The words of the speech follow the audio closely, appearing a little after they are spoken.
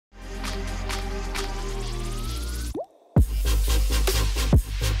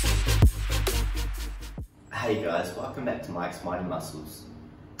Hey guys, welcome back to Mike's Mighty Muscles.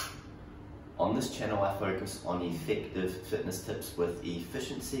 On this channel I focus on effective fitness tips with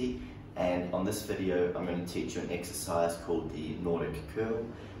efficiency, and on this video I'm going to teach you an exercise called the Nordic curl,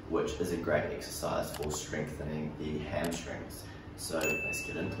 which is a great exercise for strengthening the hamstrings. So let's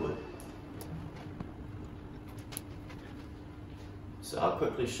get into it. So I'll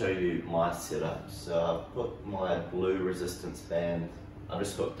quickly show you my setup. So I've put my blue resistance band, I've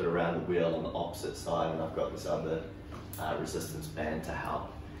just hooked it around the wheel on the opposite side, and I've got this other resistance band to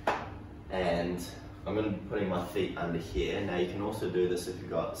help. And I'm going to be putting my feet under here. Now you can also do this if you've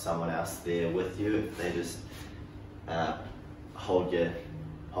got someone else there with you. If they just hold your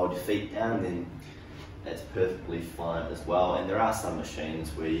feet down, then that's perfectly fine as well. And there are some machines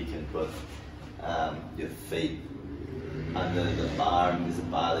where you can put your feet under the bar, and there's a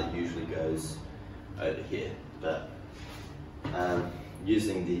bar that usually goes over here. But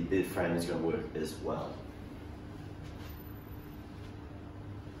using the bed frame is going to work as well.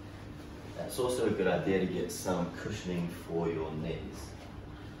 It's also a good idea to get some cushioning for your knees.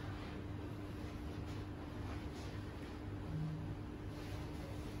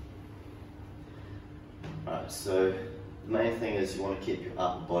 Alright, so the main thing is you want to keep your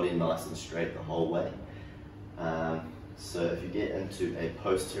upper body nice and straight the whole way. So if you get into a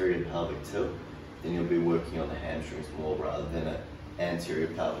posterior pelvic tilt, then you'll be working on the hamstrings more rather than an anterior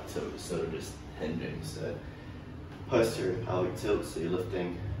pelvic tilt, sort of just hinging. So posterior pelvic tilt, so you're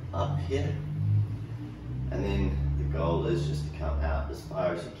lifting up here, and then the goal is just to come out as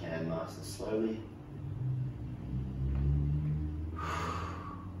far as you can, nice and slowly,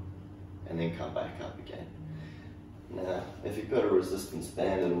 and then come back up again. Now if you've got a resistance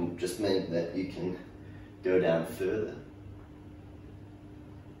band, it'll just mean that you can go down further.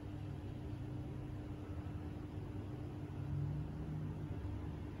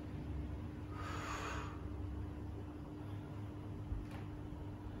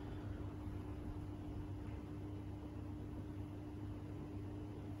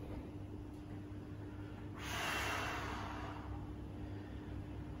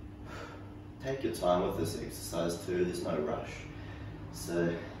 Take your time with this exercise too, there's no rush.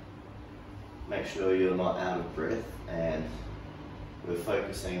 So make sure you're not out of breath, and we're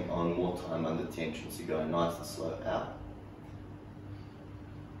focusing on more time under tension, so you're going nice and slow out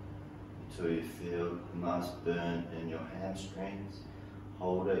until you feel a nice burn in your hamstrings.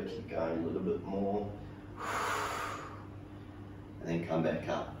 Hold it, keep going a little bit more, and then come back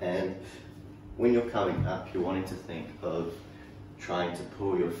up. And when you're coming up, you're wanting to think of trying to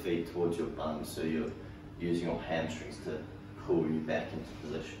pull your feet towards your bum, so you're using your hamstrings to pull you back into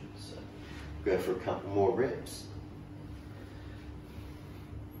position. So go for a couple more reps.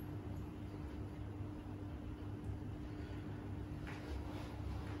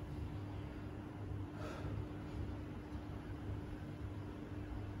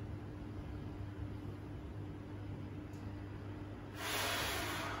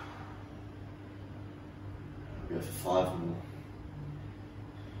 Go for 5 more.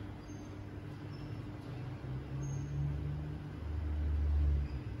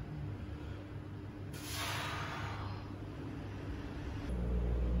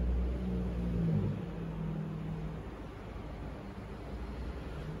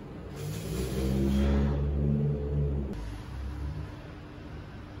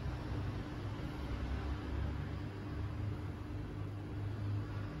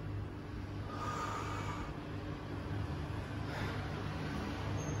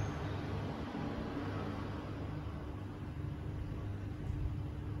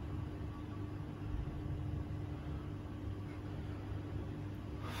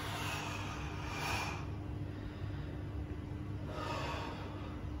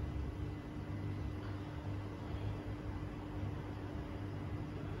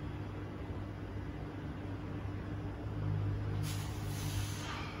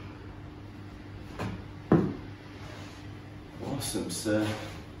 Awesome. So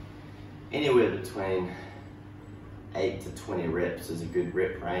anywhere between 8 to 20 reps is a good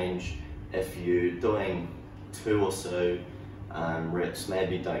rep range. If you're doing 2 or so reps,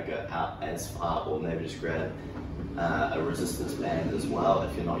 maybe don't go out as far, or maybe just grab a resistance band as well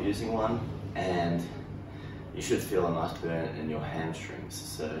if you're not using one, and you should feel a nice burn in your hamstrings.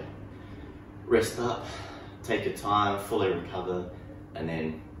 So rest up, take your time, fully recover, and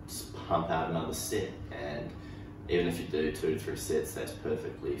then just pump out another set. And even if you do 2 to 3 sets, that's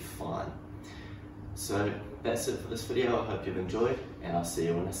perfectly fine. So that's it for this video. I hope you've enjoyed, and I'll see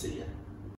you when I see you.